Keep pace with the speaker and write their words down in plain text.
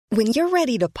When you're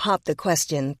ready to pop the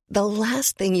question, the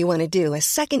last thing you want to do is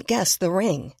second-guess the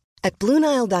ring. At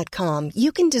BlueNile.com,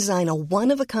 you can design a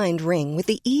one-of-a-kind ring with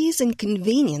the ease and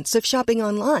convenience of shopping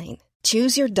online.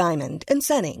 Choose your diamond and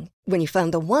setting. When you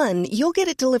find the one, you'll get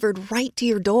it delivered right to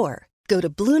your door. Go to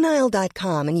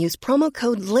BlueNile.com and use promo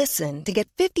code LISTEN to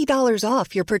get $50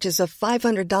 off your purchase of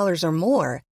 $500 or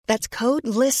more. That's code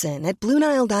LISTEN at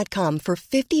BlueNile.com for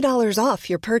 $50 off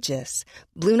your purchase.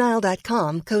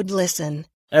 BlueNile.com, code LISTEN.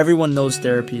 Everyone knows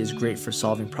therapy is great for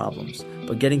solving problems,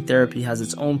 but getting therapy has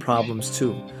its own problems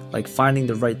too, like finding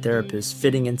the right therapist,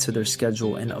 fitting into their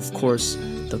schedule, and of course,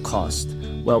 the cost.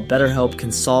 Well, BetterHelp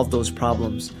can solve those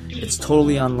problems. It's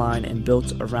totally online and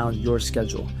built around your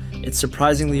schedule. It's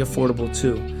surprisingly affordable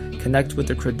too. Connect with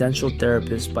a credentialed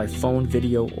therapist by phone,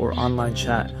 video, or online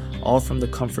chat, all from the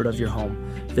comfort of your home.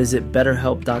 Visit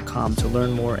BetterHelp.com to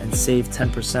learn more and save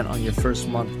 10% on your first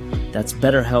month. That's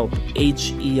BetterHelp,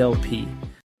 H-E-L-P.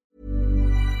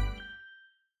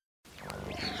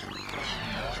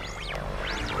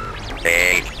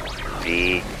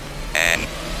 A-D-N.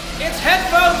 It's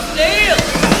Headphones Neil!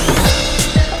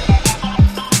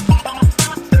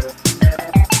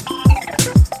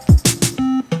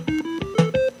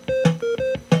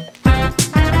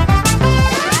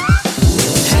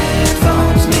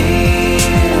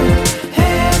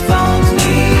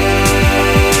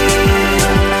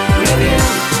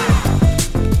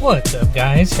 What's up,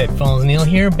 guys? Headphones Neil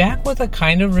here, back with a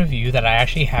kind of review that I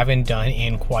actually haven't done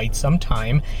in quite some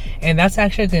time, and that's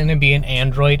actually going to be an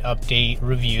Android update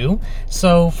review.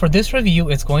 So for this review,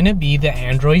 it's going to be the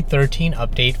Android 13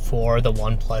 update for the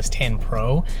OnePlus 10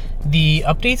 Pro. The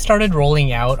update started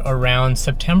rolling out around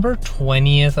September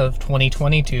 20th of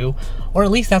 2022, or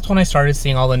at least that's when I started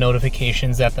seeing all the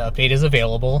notifications that the update is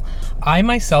available. I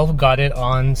myself got it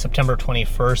on September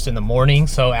 21st in the morning,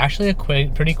 so actually a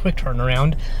pretty quick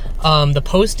turnaround. The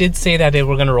post did say that they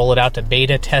were going to roll it out to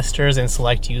beta testers and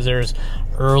select users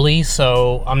early,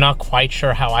 so I'm not quite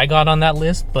sure how I got on that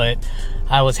list, but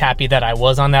I was happy that I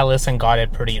was on that list and got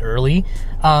it pretty early.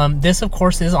 This, of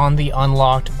course, is on the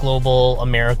unlocked global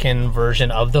American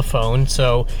version of the phone,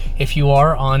 so if you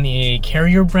are on a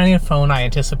carrier-branded phone, I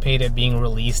anticipate it being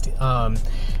released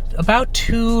about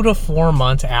 2 to 4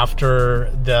 months after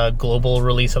the global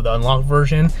release of the unlocked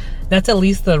version. That's at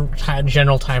least the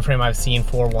general time frame I've seen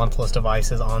for OnePlus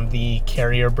devices on the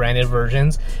carrier-branded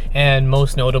versions, and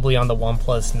most notably on the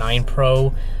OnePlus 9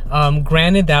 Pro.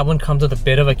 Granted, that one comes with a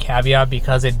bit of a caveat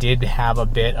because it did have a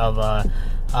bit of a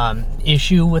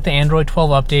issue with the Android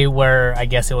 12 update where I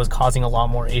guess it was causing a lot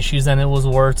more issues than it was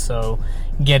worth, so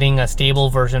getting a stable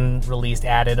version released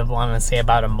added, I want to say,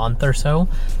 about a month or so.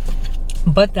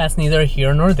 But that's neither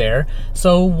here nor there.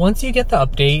 So once you get the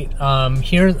update,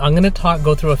 here I'm going to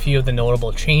go through a few of the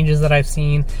notable changes that I've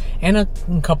seen and a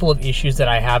couple of issues that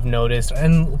I have noticed,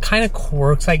 and kind of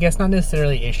quirks, I guess, not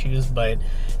necessarily issues, but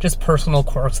just personal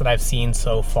quirks that I've seen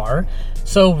so far.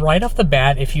 So right off the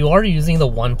bat, if you are using the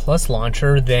OnePlus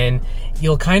launcher, then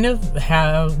you'll kind of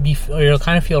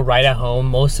feel right at home.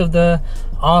 Most of the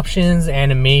options,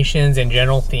 animations, and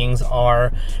general things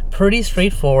are pretty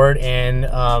straightforward and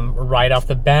right off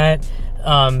the bat,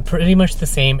 pretty much the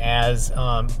same as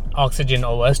Oxygen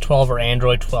OS 12 or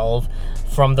Android 12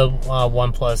 from the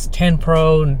OnePlus 10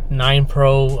 Pro, 9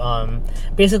 Pro.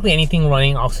 Basically anything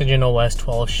running Oxygen OS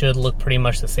 12 should look pretty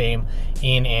much the same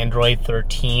in Android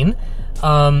 13.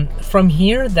 From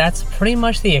here, that's pretty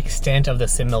much the extent of the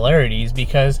similarities,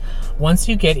 because once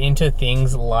you get into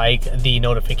things like the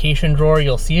notification drawer,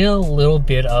 you'll see a little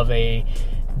bit of a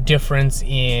difference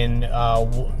in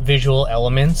visual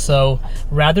elements. So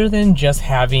rather than just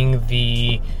having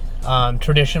the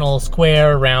traditional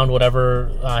square, round,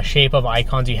 whatever shape of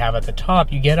icons you have at the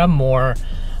top, you get a more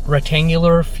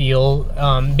rectangular feel.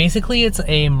 Basically, it's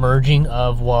a merging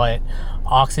of what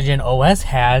Oxygen OS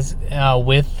has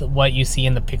with what you see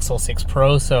in the Pixel 6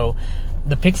 Pro. So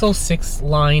the Pixel 6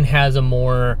 line has a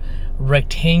more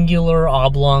rectangular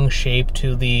oblong shape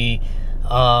to the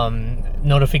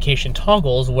notification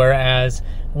toggles, whereas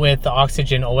with the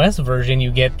Oxygen OS version,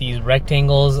 you get these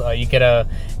rectangles. You get a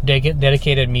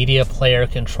dedicated media player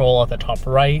control at the top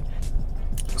right.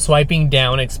 Swiping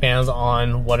down expands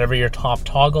on whatever your top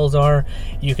toggles are.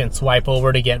 You can swipe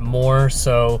over to get more.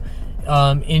 So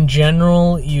in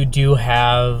general, you do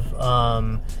have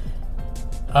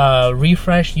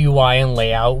refresh UI and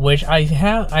layout, which I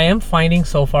am finding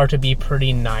so far to be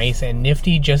pretty nice and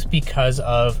nifty, just because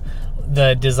of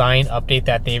the design update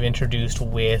that they've introduced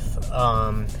with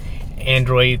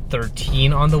Android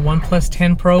 13 on the OnePlus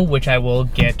 10 Pro, which I will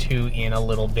get to in a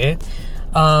little bit.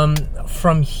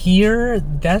 From here,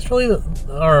 the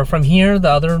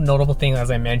other notable thing, as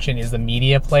I mentioned, is the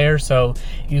media player. So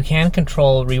you can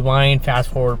control rewind, fast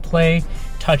forward, play.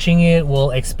 Touching it will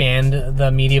expand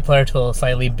the media player to a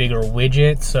slightly bigger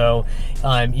widget. So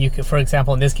you could, for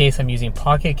example, in this case, I'm using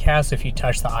Pocket Cast. So if you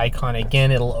touch the icon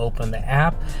again, it'll open the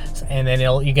app, and then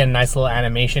you get a nice little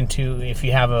animation too if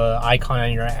you have an icon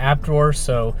on your app drawer.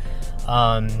 So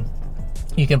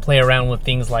you can play around with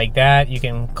things like that. You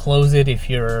can close it if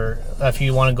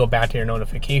you want to go back to your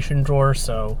notification drawer.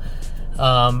 So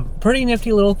pretty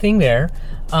nifty little thing there.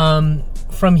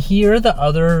 From here, the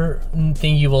other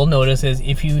thing you will notice is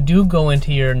if you do go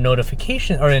into your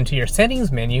notification or into your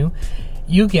settings menu,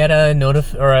 you get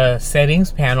a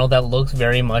settings panel that looks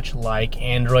very much like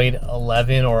Android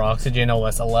 11 or Oxygen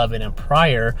OS 11 and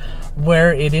prior,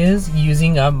 where it is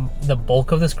using the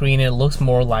bulk of the screen. It looks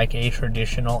more like a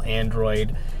traditional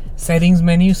Android settings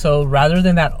menu. So rather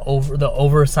than the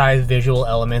oversized visual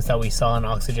elements that we saw in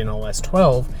Oxygen OS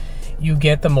 12, you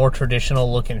get the more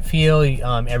traditional look and feel.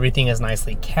 Everything is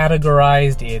nicely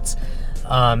categorized. It's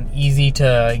easy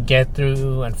to get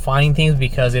through and find things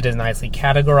because it is nicely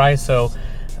categorized. So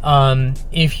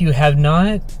if you have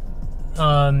not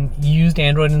used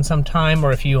Android in some time,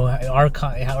 or if you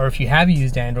have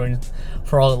used Android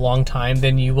for a long time,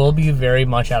 then you will be very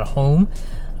much at home.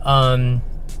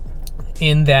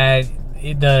 In that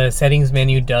the settings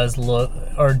menu does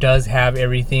have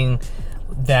everything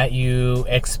that you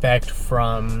expect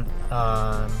from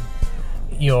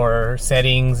your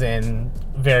settings and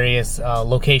various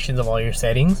locations of all your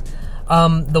settings.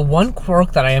 The one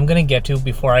quirk that I am going to get to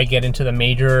before I get into the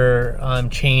major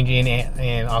change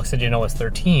in Oxygen OS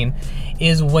 13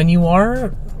 is when you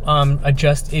are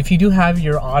if you do have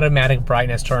your automatic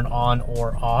brightness turned on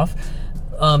or off.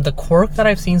 The quirk that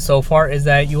I've seen so far is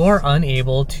that you are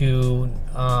unable to,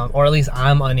 or at least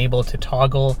I'm unable to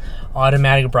toggle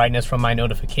automatic brightness from my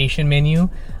notification menu.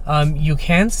 You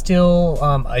can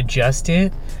still adjust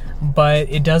it, but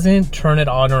it doesn't turn it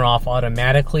on or off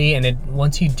automatically. And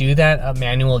once you do that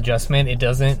manual adjustment, it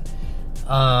doesn't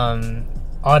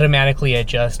automatically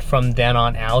adjust from then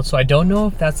on out. So I don't know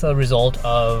if that's a result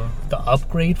of the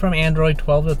upgrade from Android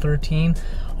 12 to 13,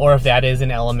 or if that is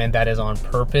an element that is on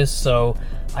purpose. So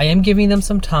I am giving them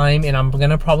some time, and I'm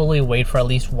going to probably wait for at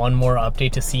least one more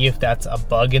update to see if that's a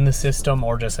bug in the system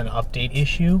or just an update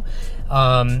issue.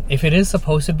 If it is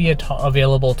supposed to be a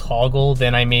available toggle,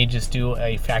 then I may just do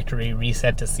a factory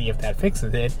reset to see if that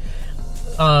fixes it.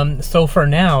 So for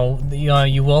now,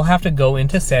 you will have to go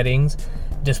into settings,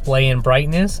 display and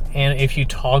brightness, and if you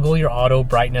toggle your auto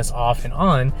brightness off and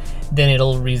on, then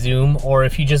it'll resume. Or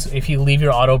if you leave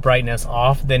your auto brightness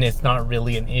off, then it's not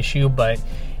really an issue, but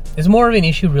it's more of an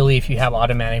issue really if you have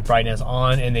automatic brightness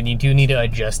on and then you do need to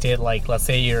adjust it. Like let's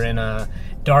say you're in a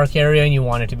dark area and you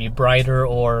want it to be brighter,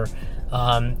 or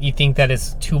you think that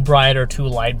it's too bright or too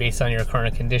light based on your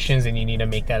current conditions, and you need to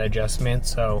make that adjustment.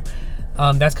 So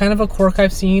that's kind of a quirk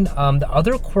I've seen. The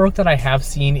other quirk that I have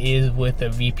seen is with the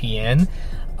VPN.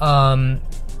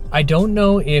 I don't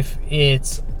know if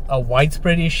it's a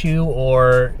widespread issue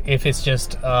or if it's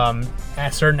just certain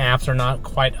apps are not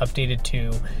quite updated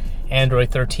to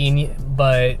Android 13,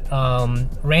 but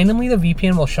randomly the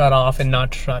VPN will shut off and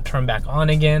not turn back on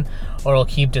again, or it'll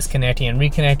keep disconnecting and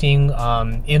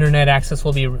reconnecting. Internet access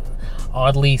will be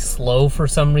oddly slow for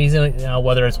some reason,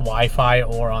 whether it's Wi-Fi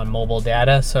or on mobile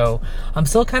data. So I'm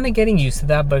still kind of getting used to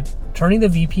that, but turning the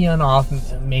VPN off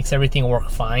makes everything work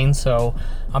fine. So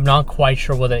I'm not quite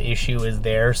sure what the issue is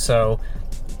there. So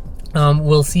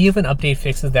we'll see if an update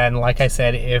fixes that. And like I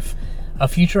said, if a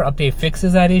future update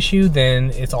fixes that issue, then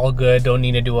it's all good. Don't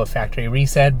need to do a factory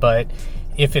reset. But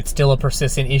if it's still a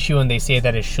persistent issue and they say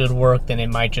that it should work, then I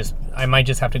might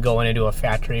just have to go in and do a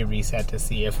factory reset to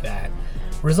see if that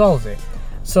resolves it.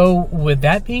 So with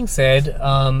that being said,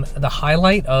 the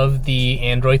highlight of the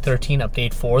Android 13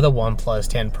 update for the OnePlus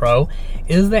 10 Pro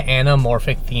is the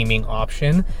anamorphic theming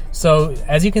option. So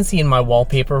as you can see in my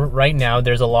wallpaper right now,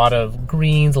 there's a lot of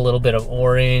greens, a little bit of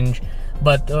orange,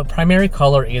 but the primary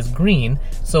color is green.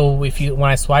 So when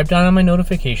I swipe down on my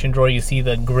notification drawer, you see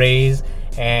the grays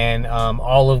and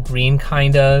olive green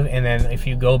kind of, and then if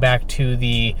you go back to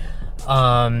the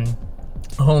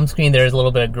home screen, there's a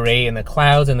little bit of gray in the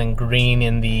clouds and then green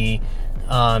in the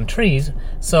trees.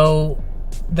 So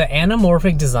the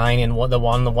anamorphic design in the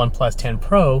OnePlus 10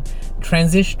 Pro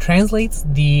translates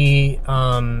the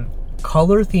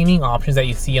color theming options that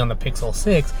you see on the Pixel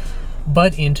 6,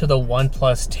 but into the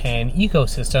OnePlus 10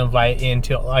 ecosystem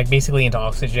basically into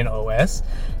Oxygen OS.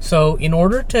 So in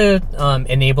order to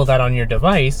enable that on your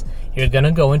device, you're going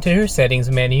to go into your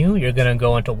settings menu, you're going to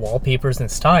go into wallpapers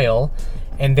and style,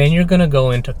 and then you're going to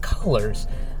go into colors.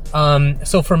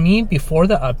 So for me, before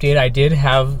the update, I did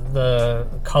have the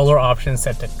color option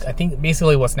set to, I think,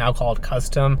 basically what's now called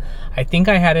custom. I think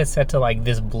I had it set to like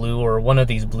this blue or one of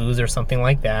these blues or something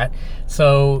like that.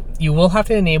 So you will have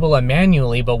to enable it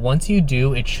manually, but once you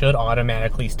do, it should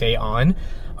automatically stay on.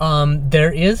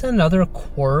 There is another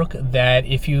quirk that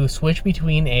if you switch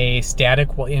between a static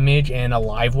image and a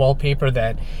live wallpaper,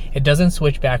 that it doesn't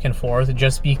switch back and forth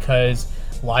just because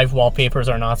live wallpapers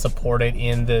are not supported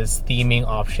in this theming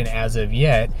option as of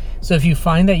yet. So if you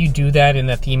find that you do that and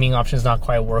the theming option is not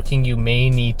quite working, you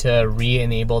may need to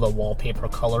re-enable the wallpaper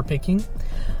color picking.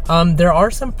 There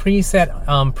are some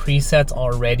presets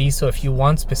already, so if you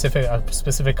want a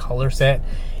specific color set,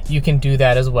 you can do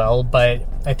that as well, but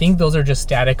I think those are just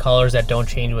static colors that don't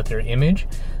change with your image.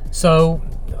 So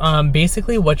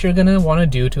basically what you're going to want to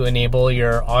do to enable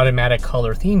your automatic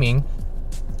color theming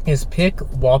is pick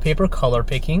wallpaper color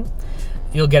picking.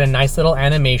 You'll get a nice little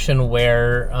animation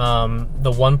where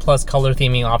the OnePlus color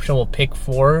theming option will pick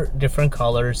 4 different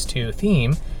colors to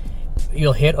theme.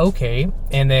 You'll hit OK,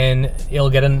 and then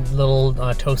you'll get a little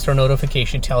toaster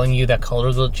notification telling you that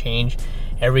colors will change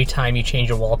every time you change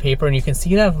your wallpaper. And you can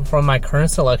see that from my current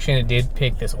selection, it did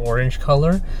pick this orange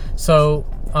color. So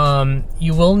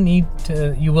you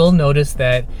will notice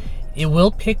that it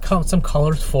will pick some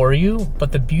colors for you,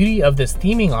 but the beauty of this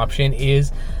theming option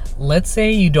is, let's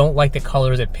say you don't like the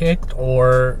colors it picked,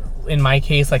 or in my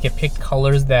case, like it picked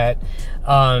colors that,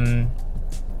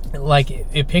 like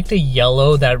it picked a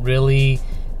yellow that really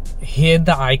hid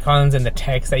the icons and the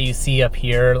text that you see up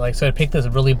here. Like, so it picked this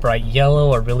really bright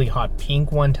yellow or really hot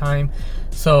pink one time.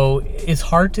 So it's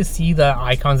hard to see the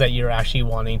icons that you're actually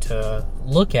wanting to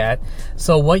look at.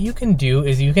 So what you can do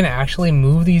is you can actually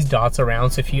move these dots around.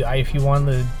 So if you want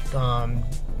the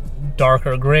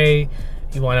darker gray,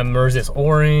 you want to merge this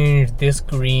orange, this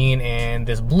green, and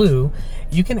this blue,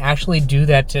 you can actually do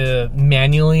that to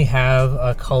manually have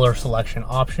a color selection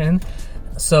option.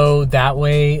 So that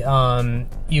way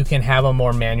you can have a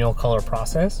more manual color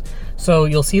process. So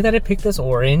you'll see that it picked this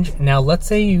orange. Now let's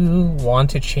say you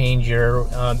want to change your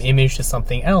image to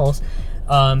something else.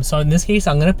 So in this case,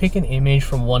 I'm going to pick an image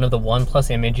from one of the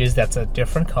OnePlus images that's a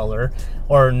different color,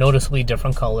 or noticeably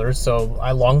different colors. So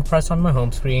I long pressed on my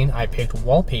home screen, I picked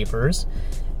wallpapers,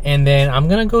 and then I'm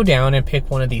going to go down and pick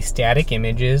one of these static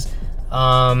images. So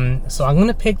I'm going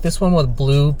to pick this one with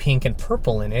blue, pink, and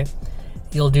purple in it.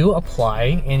 You'll do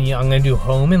apply, and I'm going to do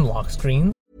home and lock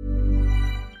screen.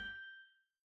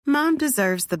 Mom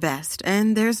deserves the best,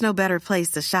 and there's no better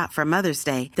place to shop for Mother's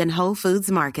Day than Whole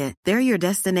Foods Market. They're your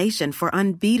destination for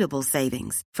unbeatable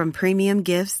savings, from premium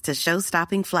gifts to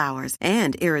show-stopping flowers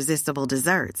and irresistible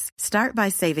desserts. Start by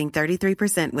saving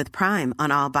 33% with Prime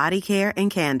on all body care and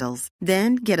candles.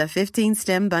 Then get a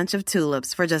 15-stem bunch of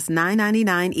tulips for just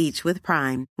 $9.99 each with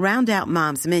Prime. Round out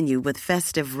Mom's menu with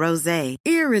festive rosé,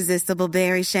 irresistible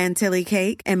berry chantilly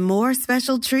cake, and more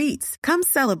special treats. Come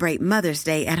celebrate Mother's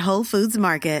Day at Whole Foods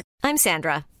Market. I'm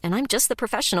Sandra, and I'm just the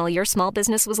professional your small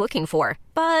business was looking for.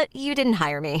 But you didn't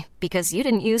hire me because you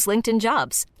didn't use LinkedIn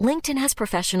Jobs. LinkedIn has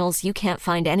professionals you can't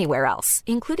find anywhere else,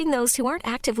 including those who aren't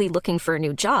actively looking for a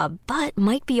new job, but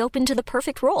might be open to the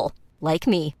perfect role, like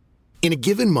me. In a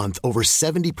given month, over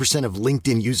 70% of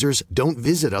LinkedIn users don't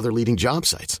visit other leading job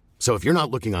sites. So if you're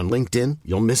not looking on LinkedIn,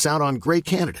 you'll miss out on great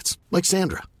candidates like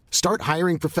Sandra. Start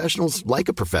hiring professionals like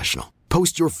a professional.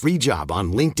 Post your free job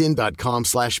on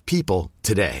linkedin.com/people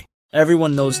today.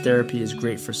 Everyone knows therapy is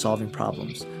great for solving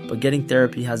problems, but getting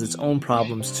therapy has its own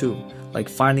problems too, like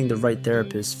finding the right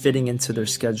therapist, fitting into their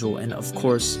schedule, and of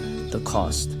course, the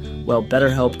cost. Well,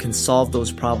 BetterHelp can solve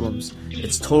those problems.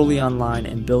 It's totally online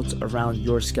and built around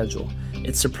your schedule.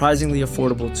 It's surprisingly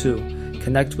affordable too.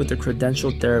 Connect with a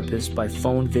credentialed therapist by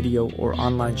phone, video, or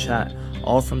online chat,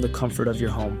 all from the comfort of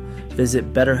your home.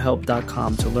 Visit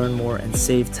BetterHelp.com to learn more and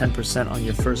save 10% on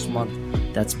your first month.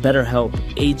 That's BetterHelp,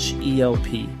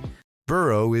 H-E-L-P.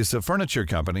 Burrow is a furniture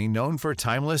company known for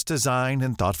timeless design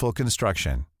and thoughtful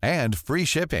construction, and free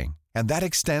shipping, and that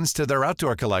extends to their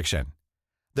outdoor collection.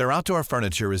 Their outdoor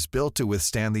furniture is built to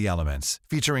withstand the elements,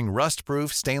 featuring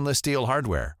rust-proof stainless steel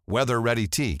hardware, weather-ready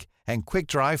teak, and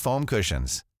quick-dry foam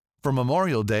cushions. For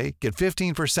Memorial Day, get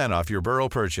 15% off your Burrow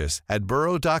purchase at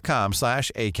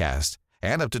burrow.com/ACAST,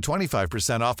 and up to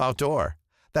 25% off outdoor.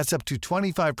 That's up to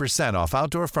 25% off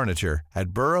outdoor furniture at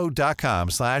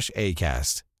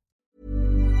burrow.com/ACAST.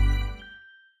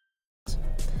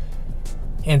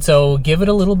 And so give it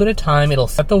a little bit of time. It'll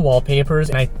set the wallpapers,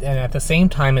 and at the same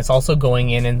time, it's also going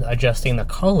in and adjusting the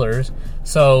colors.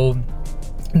 So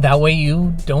That way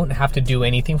you don't have to do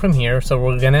anything from here. So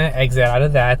we're going to exit out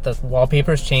of that. The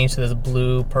wallpaper's changed to this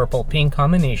blue, purple, pink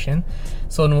combination.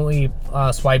 So when we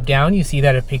swipe down, you see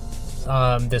that it picked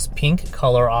this pink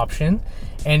color option.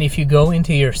 And if you go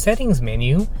into your settings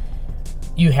menu,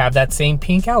 you have that same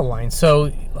pink outline.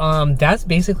 So that's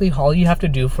basically all you have to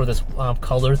do for this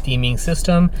color theming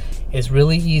system. It's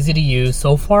really easy to use.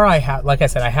 So far, like I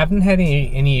said, I haven't had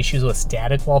any issues with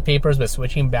static wallpapers, but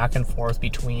switching back and forth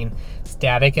between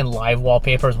static and live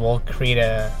wallpapers will create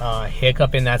a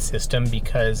hiccup in that system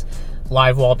because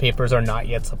live wallpapers are not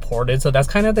yet supported. So that's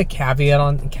kind of the caveat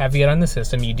on the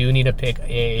system. You do need to pick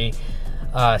a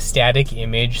static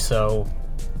image. So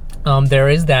there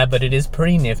is that, but it is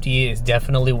pretty nifty. It's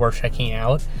definitely worth checking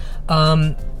out.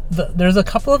 There's a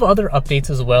couple of other updates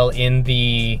as well in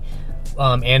the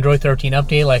Android 13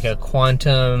 update, like a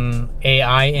quantum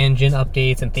AI engine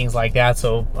updates and things like that.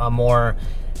 So more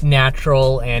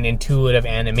natural and intuitive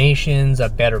animations, a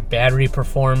better battery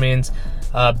performance,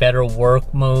 better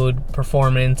work mode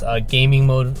performance, gaming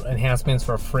mode enhancements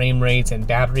for frame rates and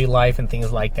battery life and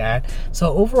things like that.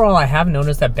 So overall, I have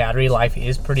noticed that battery life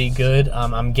is pretty good.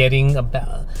 I'm getting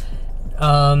about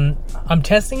I'm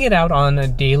testing it out on a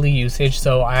daily usage.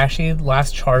 So I actually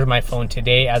last charged my phone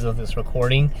today as of this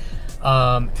recording.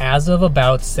 As of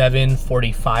about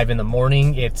 7:45 in the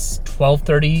morning, it's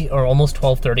 12:30 or almost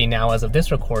 12:30 now as of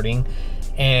this recording,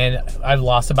 and I've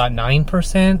lost about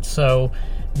 9%. So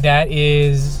that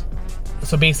is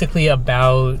basically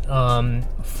about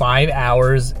 5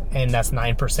 hours, and that's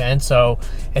 9%. So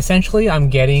essentially I'm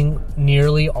getting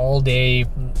nearly all day,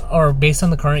 or based on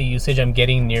the current usage, I'm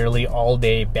getting nearly all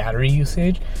day battery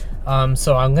usage.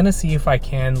 So I'm gonna see if I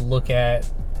can look at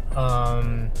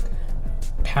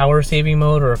power saving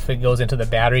mode, or if it goes into the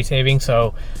battery saving.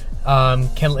 So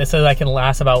it says I can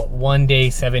last about 1 day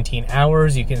 17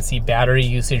 hours. You can see battery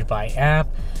usage by app.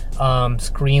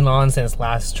 Screen on since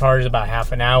last charge about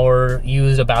half an hour,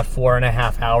 used about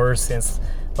 4.5 hours since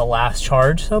the last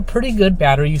charge. So pretty good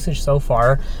battery usage so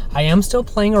far. I am still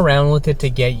playing around with it to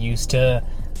get used to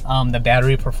the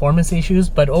battery performance issues,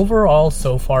 but overall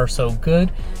so far so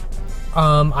good.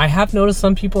 I have noticed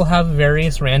some people have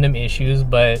various random issues,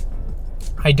 but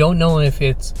I don't know if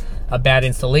it's a bad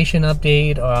installation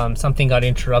update, something got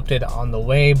interrupted on the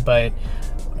way, but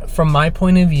from my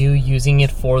point of view, using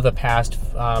it for the past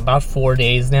about 4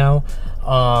 days now,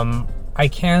 I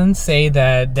can say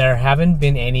that there haven't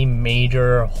been any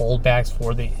major holdbacks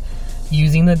for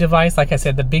using the device. Like I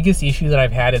said, the biggest issue that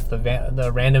I've had is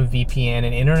the random VPN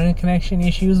and internet connection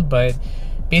issues, but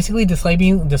basically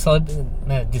disabling the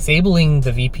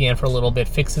VPN for a little bit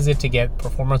fixes it to get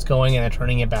performance going, and then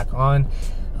turning it back on.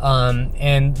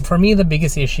 And for me, the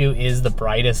biggest issue is the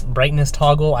brightness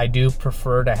toggle. I do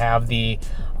prefer to have the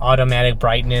automatic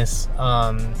brightness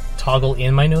toggle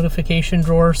in my notification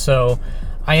drawer. So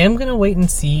I am going to wait and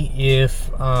see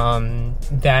if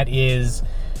that is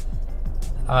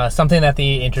something that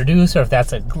they introduce, or if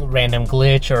that's a random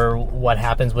glitch, or what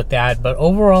happens with that. But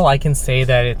overall, I can say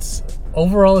that it's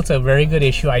a very good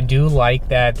issue. I do like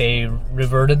that they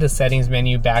reverted the settings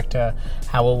menu back to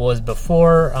how it was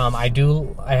before. I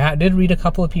did read a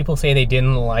couple of people say they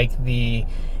didn't like the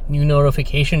new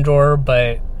notification drawer,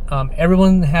 but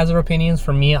everyone has their opinions.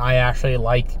 For me, I actually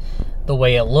like the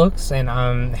way it looks, and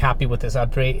I'm happy with this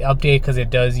update because it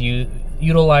does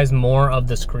utilize more of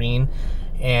the screen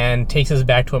and takes us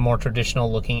back to a more traditional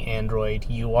looking Android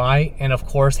UI. And of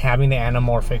course, having the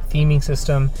anamorphic theming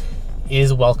system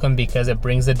is welcome because it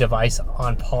brings the device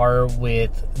on par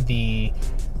with the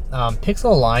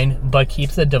Pixel line, but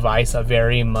keeps the device a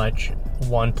very much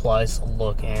OnePlus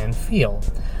look and feel.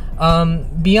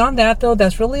 Beyond that, though,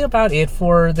 that's really about it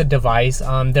for the device.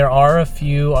 There are a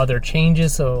few other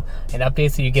changes, and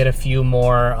updates, so you get a few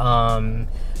more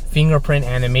fingerprint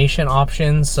animation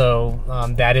options, so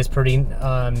that is pretty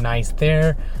nice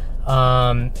there.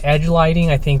 Edge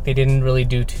lighting, I think they didn't really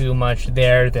do too much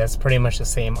there. That's pretty much the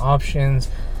same options.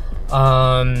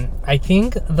 I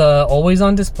think the always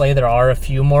on display, there are a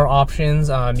few more options.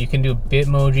 You can do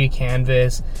Bitmoji,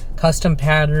 canvas, custom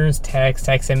patterns, text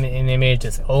and image,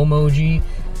 this emoji,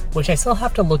 which I still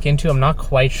have to look into. I'm not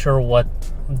quite sure what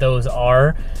those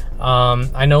are.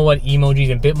 I know what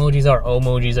emojis and Bitmojis are.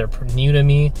 Emojis are new to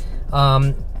me.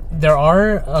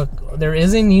 There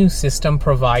is a new system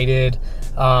provided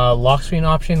lock screen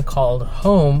option called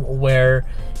Home, where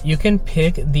you can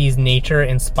pick these nature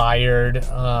inspired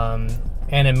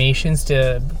animations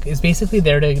it's basically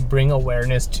there to bring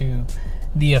awareness to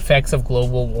the effects of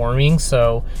global warming.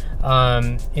 So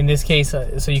in this case,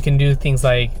 so you can do things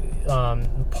like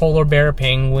polar bear,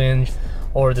 penguins,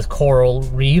 or this coral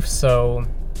reef. So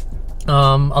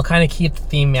I'll kind of keep the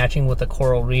theme matching with the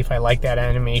coral reef. I like that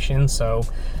animation, so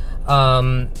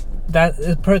that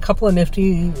is a couple of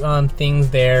nifty things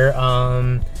there.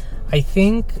 I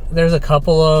think there's a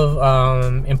couple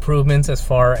of improvements as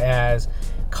far as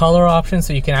color options,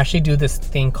 so you can actually do this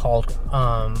thing called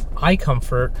eye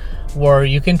comfort, where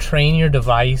you can train your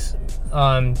device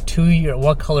to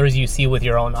what colors you see with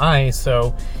your own eyes,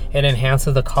 so it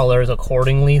enhances the colors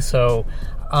accordingly. So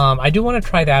I do want to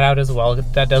try that out as well.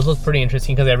 That does look pretty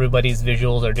interesting because everybody's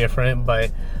visuals are different,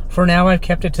 but for now I've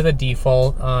kept it to the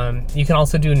default. You can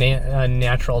also do a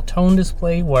natural tone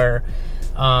display, where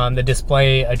the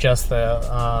display adjusts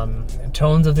the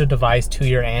tones of the device to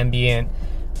your ambient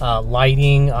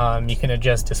lighting. You can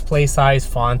adjust display size,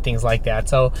 font, things like that.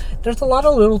 So there's a lot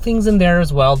of little things in there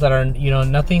as well that are,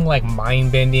 nothing like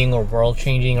mind-bending or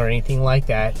world-changing or anything like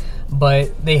that,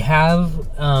 but they have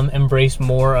embraced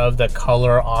more of the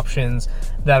color options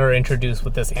that are introduced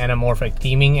with this anamorphic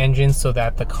theming engine, so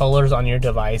that the colors on your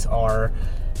device are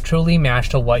truly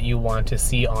matched to what you want to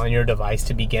see on your device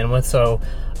to begin with. So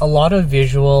a lot of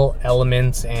visual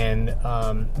elements and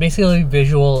basically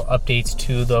visual updates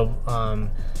to the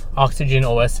Oxygen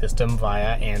OS system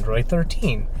via Android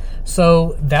 13.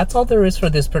 So that's all there is for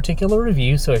this particular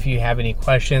review. So if you have any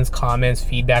questions, comments,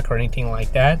 feedback, or anything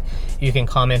like that, you can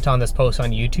comment on this post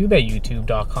on YouTube at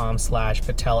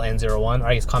youtube.com/PatelN01, or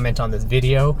I guess comment on this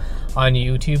video on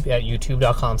YouTube at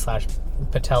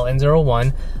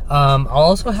youtube.com/PatelN01. I'll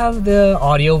also have the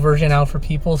audio version out for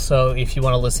people, so if you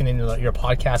want to listen in your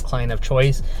podcast client of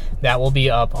choice, that will be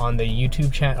up on the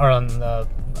YouTube channel or on the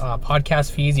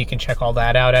podcast feeds. You can check all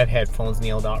that out at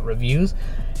headphonesneil.reviews.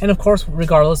 And of course,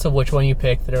 regardless of which one you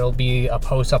pick, there will be a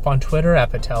post up on Twitter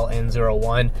at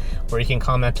PatelN01 where you can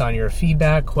comment on your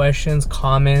feedback, questions,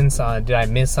 comments. Did I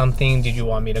miss something? Did you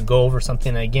want me to go over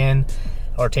something again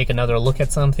or take another look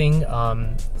at something?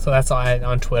 So that's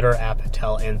on Twitter at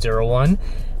PatelN01.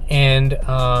 And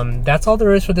that's all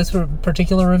there is for this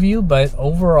particular review. But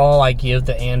overall, I give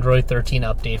the Android 13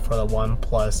 update for the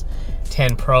OnePlus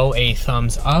 10 Pro a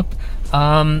thumbs up.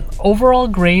 Overall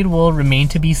grade will remain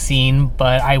to be seen,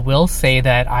 but I will say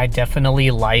that I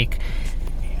definitely like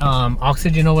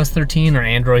Oxygen OS 13 or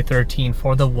Android 13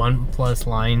 for the OnePlus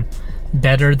line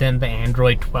better than the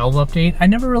Android 12 update. I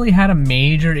never really had a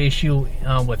major issue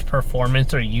with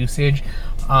performance or usage.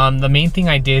 The main thing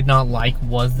I did not like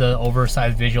was the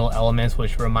oversized visual elements,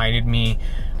 which reminded me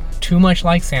too much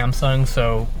like Samsung.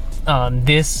 So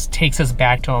this takes us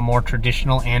back to a more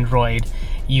traditional Android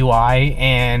UI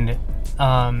and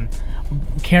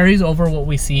carries over what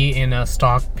we see in a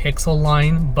stock Pixel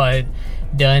line, but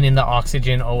done in the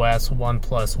Oxygen OS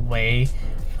OnePlus way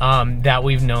that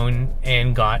we've known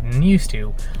and gotten used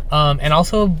to. And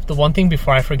also, the one thing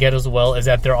before I forget as well is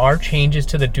that there are changes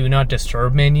to the Do Not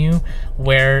Disturb menu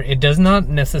where it does not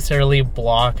necessarily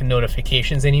block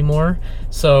notifications anymore.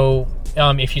 So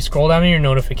if you scroll down in your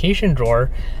notification drawer,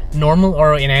 normal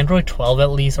or in Android 12 at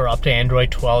least, or up to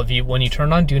Android 12, when you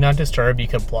turn on Do Not Disturb, you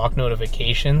could block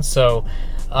notifications. So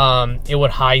it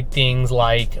would hide things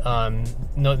like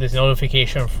this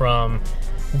notification from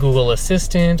Google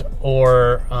Assistant,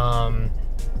 or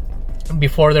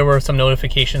before there were some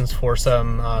notifications for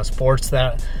some sports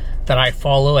that I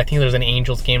follow. I think there's an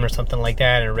Angels game or something like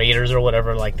that, and Raiders or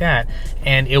whatever like that,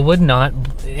 and it would not,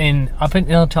 up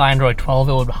until Android 12,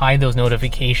 it would hide those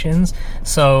notifications.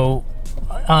 So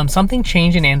something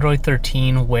changed in Android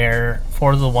 13 where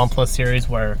for the OnePlus series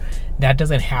where that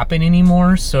doesn't happen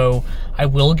anymore. So I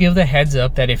will give the heads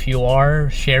up that if you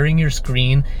are sharing your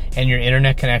screen and your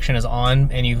internet connection is on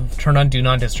and you turn on Do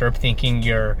Not Disturb thinking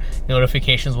your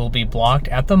notifications will be blocked,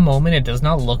 at the moment it does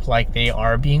not look like they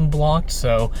are being blocked.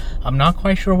 So I'm not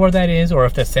quite sure where that is, or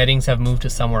if the settings have moved to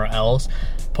somewhere else.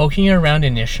 Poking around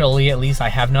initially, at least, I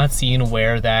have not seen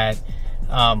where that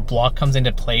block comes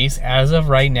into place. As of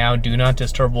right now, Do Not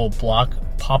Disturb will block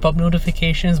pop-up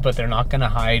notifications, but they're not going to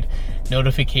hide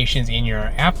notifications in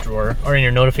your app drawer or in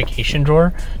your notification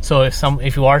drawer. So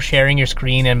if you are sharing your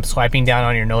screen and swiping down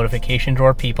on your notification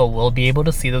drawer, people will be able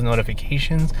to see those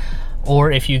notifications.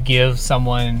 Or if you give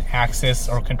someone access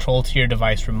or control to your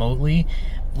device remotely,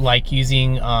 like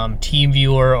using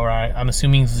TeamViewer, or I'm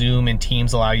assuming Zoom and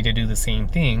Teams allow you to do the same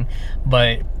thing.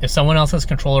 But if someone else has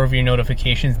control over your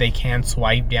notifications, they can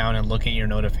swipe down and look at your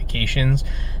notifications.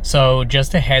 So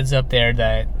just a heads up there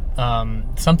that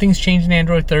something's changed in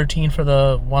Android 13 for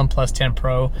the OnePlus 10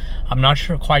 Pro. I'm not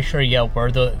quite sure yet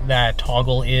where that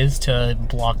toggle is to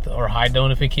block or hide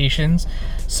notifications.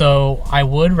 So I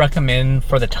would recommend,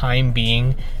 for the time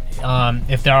being,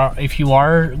 if you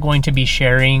are going to be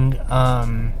sharing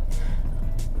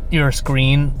your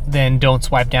screen, then don't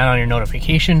swipe down on your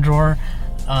notification drawer.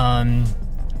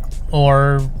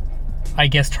 or I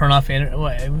guess turn off.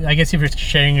 I guess if you're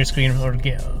sharing your screen or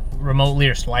remotely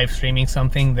or live streaming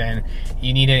something, then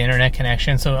you need an internet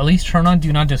connection. So at least turn on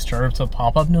Do Not Disturb so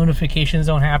pop-up notifications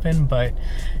don't happen, but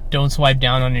don't swipe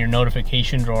down on your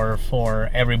notification drawer for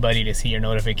everybody to see your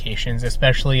notifications,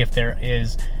 especially if there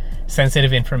is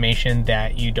sensitive information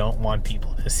that you don't want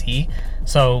people to see.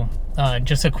 So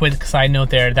just a quick side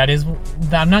note there,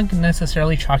 I'm not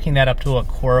necessarily chalking that up to a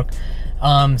quirk.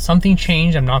 Something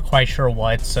changed, I'm not quite sure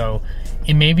what, so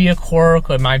it may be a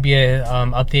quirk, or it might be a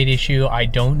update issue. I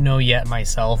don't know yet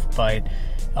myself, but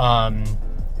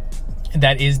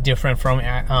that is different from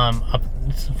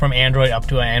Android up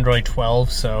to Android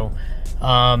 12. So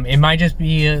it might just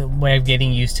be a way of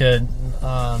getting used to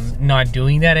not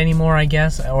doing that anymore, I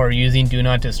guess, or using Do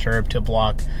Not Disturb to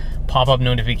block pop-up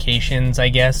notifications, I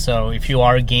guess. So if you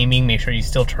are gaming, make sure you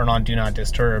still turn on Do Not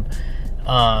Disturb.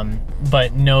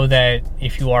 But know that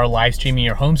if you are live streaming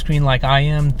your home screen like I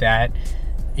am, that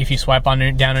if you swipe down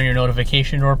on your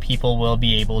notification door, people will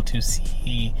be able to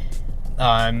see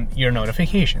your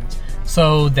notifications.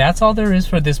 So that's all there is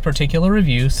for this particular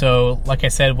review. So like I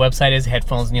said, website is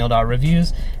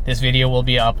headphonesneil.reviews. This video will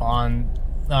be up on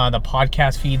the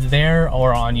podcast feeds there,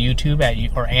 or on YouTube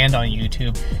and on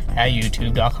YouTube at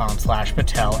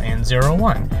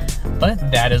youtube.com/PatelN01.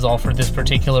 But that is all for this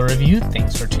particular review.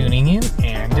 Thanks for tuning in,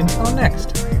 and until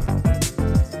next time.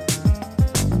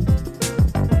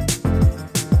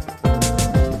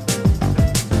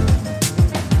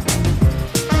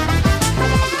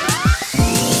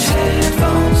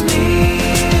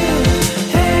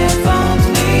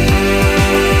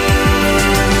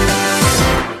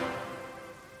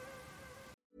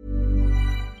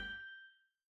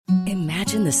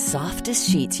 Imagine the softest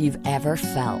sheets you've ever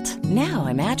felt. Now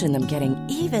imagine them getting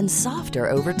even softer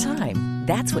over time.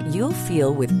 That's what you'll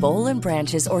feel with Boll &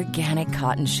 Branch's organic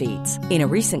cotton sheets. In a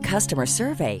recent customer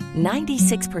survey,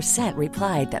 96%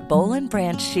 replied that Boll &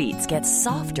 Branch sheets get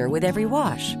softer with every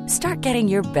wash. Start getting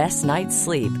your best night's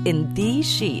sleep in these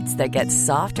sheets that get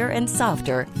softer and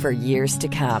softer for years to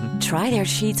come. Try their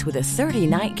sheets with a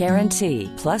 30-night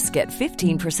guarantee. Plus, get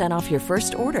 15% off your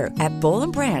first order at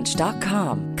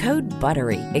bollandbranch.com. Code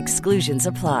BUTTERY. Exclusions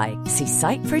apply. See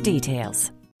site for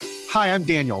details. Hi, I'm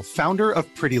Daniel, founder of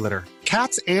Pretty Litter.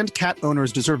 Cats and cat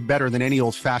owners deserve better than any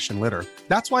old-fashioned litter.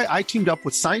 That's why I teamed up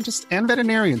with scientists and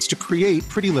veterinarians to create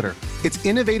Pretty Litter. Its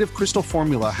innovative crystal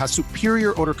formula has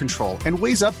superior odor control and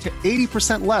weighs up to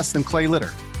 80% less than clay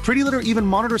litter. Pretty Litter even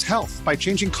monitors health by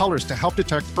changing colors to help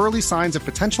detect early signs of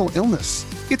potential illness.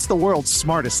 It's the world's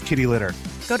smartest kitty litter.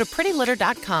 Go to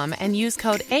prettylitter.com and use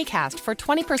code ACAST for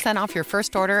 20% off your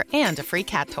first order and a free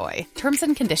cat toy. Terms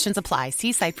and conditions apply.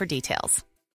 See site for details.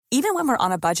 Even when we're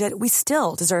on a budget, we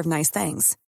still deserve nice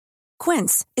things.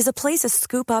 Quince is a place to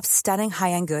scoop up stunning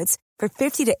high-end goods for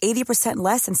 50 to 80%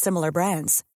 less than similar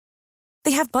brands.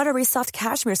 They have buttery soft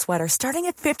cashmere sweaters starting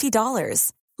at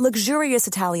 $50, luxurious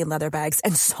Italian leather bags,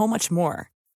 and so much more.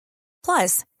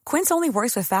 Plus, Quince only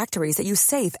works with factories that use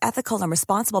safe, ethical, and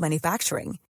responsible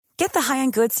manufacturing. Get the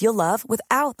high-end goods you'll love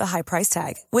without the high price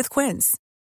tag with Quince.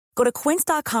 Go to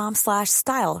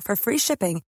quince.com/style for free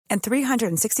shipping and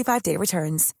 365-day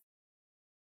returns.